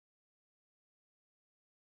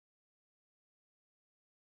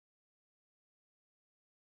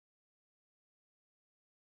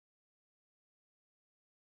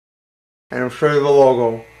and I'll show you the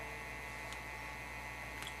logo.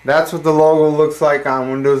 That's what the logo looks like on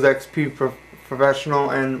Windows XP Professional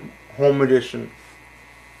and Home Edition.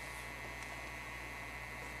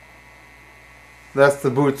 That's the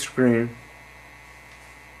boot screen.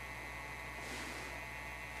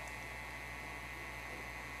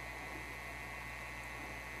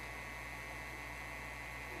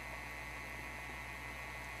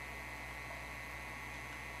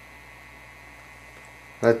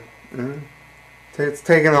 It's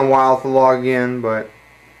taking a while to log in, but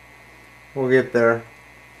we'll get there.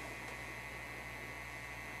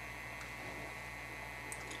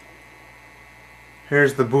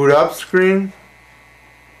 Here's the boot up screen,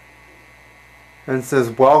 and it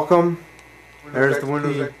says welcome. There's the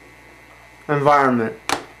Windows environment.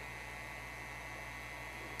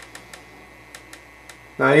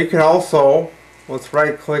 Now you can also, let's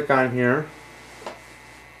right click on here,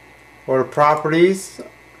 go to properties,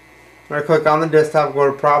 right click on the desktop,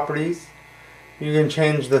 go to properties. You can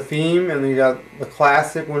change the theme, and you got the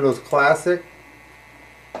classic, Windows Classic,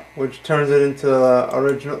 which turns it into the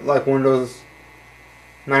original, like Windows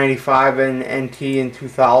 95 and NT in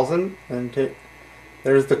 2000. And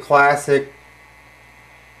there's the classic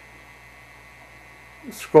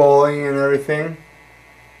scrolling and everything.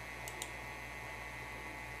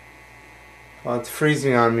 Well, it's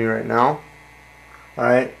freezing on me right now.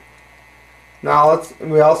 Alright. Now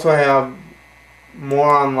we also have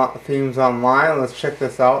more themes online. Let's check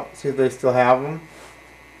this out, see if they still have them.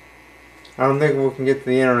 I don't think we can get to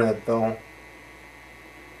the internet though.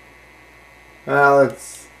 Well,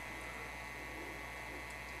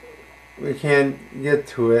 we can't get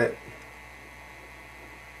to it.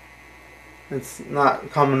 It's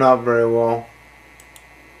not coming up very well.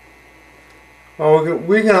 Well,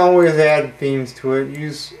 we can always add themes to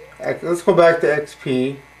it. Let's go back to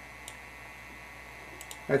XP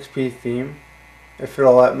theme, if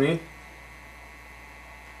it'll let me.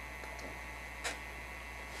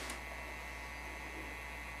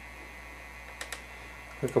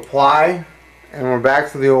 Click apply, and we're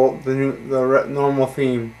back to the normal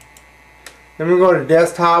theme. Then we go to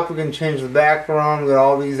desktop. We can change the background. We got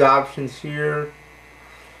all these options here.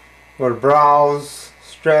 Go to browse,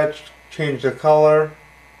 stretch, change the color,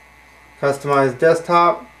 customize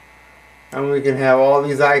desktop, and we can have all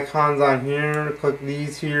these icons on here. Click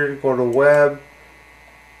these here, go to web.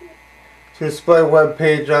 To display web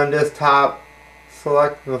page on desktop,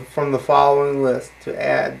 select from the following list to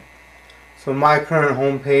add. So my current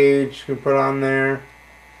home page, you can put on there.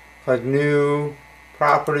 Click new,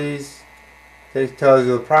 properties, it tells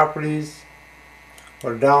you the properties,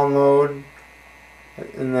 or download,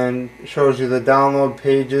 and then shows you the download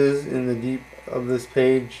pages in the deep of this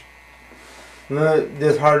page.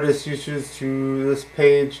 This hard disk usage to this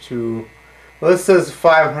page to, well, this says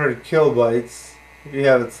 500 kilobytes if you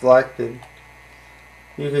have it selected.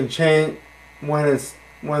 You can change when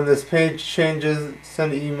this page changes,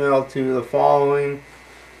 send an email to the following,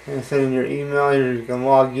 and send in your email. Here you can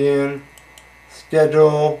log in,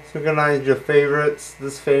 schedule, synchronize your favorites,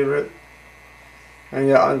 this favorite, and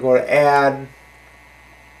you go to add.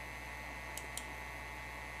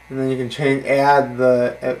 And then you can add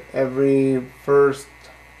every first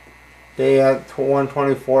day at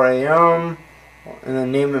 1:24 a.m. and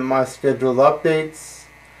then name it my scheduled updates.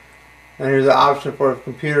 And here's the option for if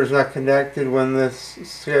computer is not connected when this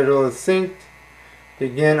schedule is synced,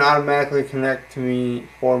 begin automatically connect to me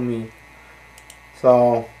for me.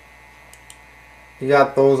 So you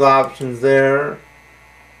got those options there.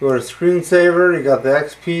 Go to screensaver. You got the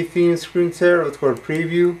XP theme screensaver. Let's go to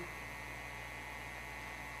preview.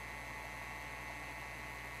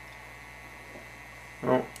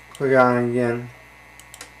 Oh, click on it again.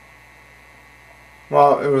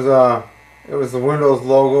 Well, it was the Windows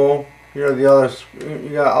logo. Here are the other. You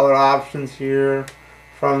got other options here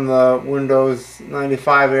from the Windows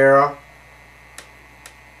 95 era.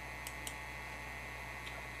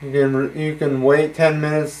 You can wait 10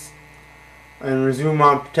 minutes and resume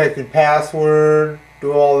on protected password.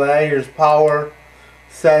 Do all that. Here's power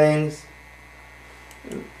settings,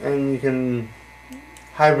 and you can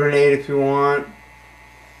hibernate if you want.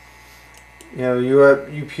 You have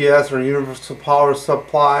UPS or universal power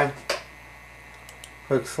supply.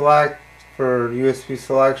 Click select for USB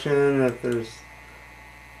selection if there's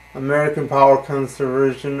American power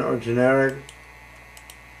conversion or generic.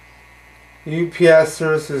 UPS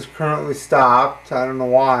service is currently stopped. I don't know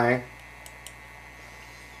why.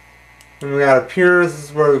 And we got appearance. This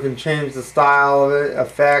is where we can change the style of it.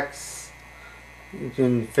 Effects. You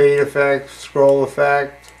can fade effect, scroll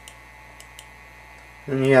effect.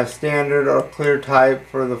 And you have standard or clear type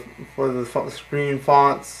for the screen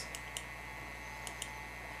fonts.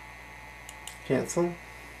 Cancel.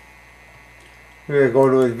 You're going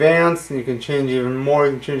to go to advanced and you can change even more.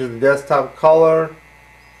 You can change the desktop color.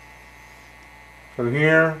 From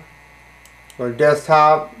here, go to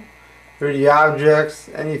desktop, 3D objects,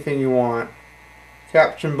 anything you want.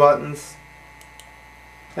 Caption buttons.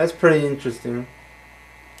 That's pretty interesting.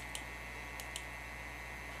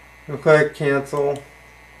 You'll click cancel.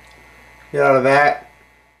 Get out of that.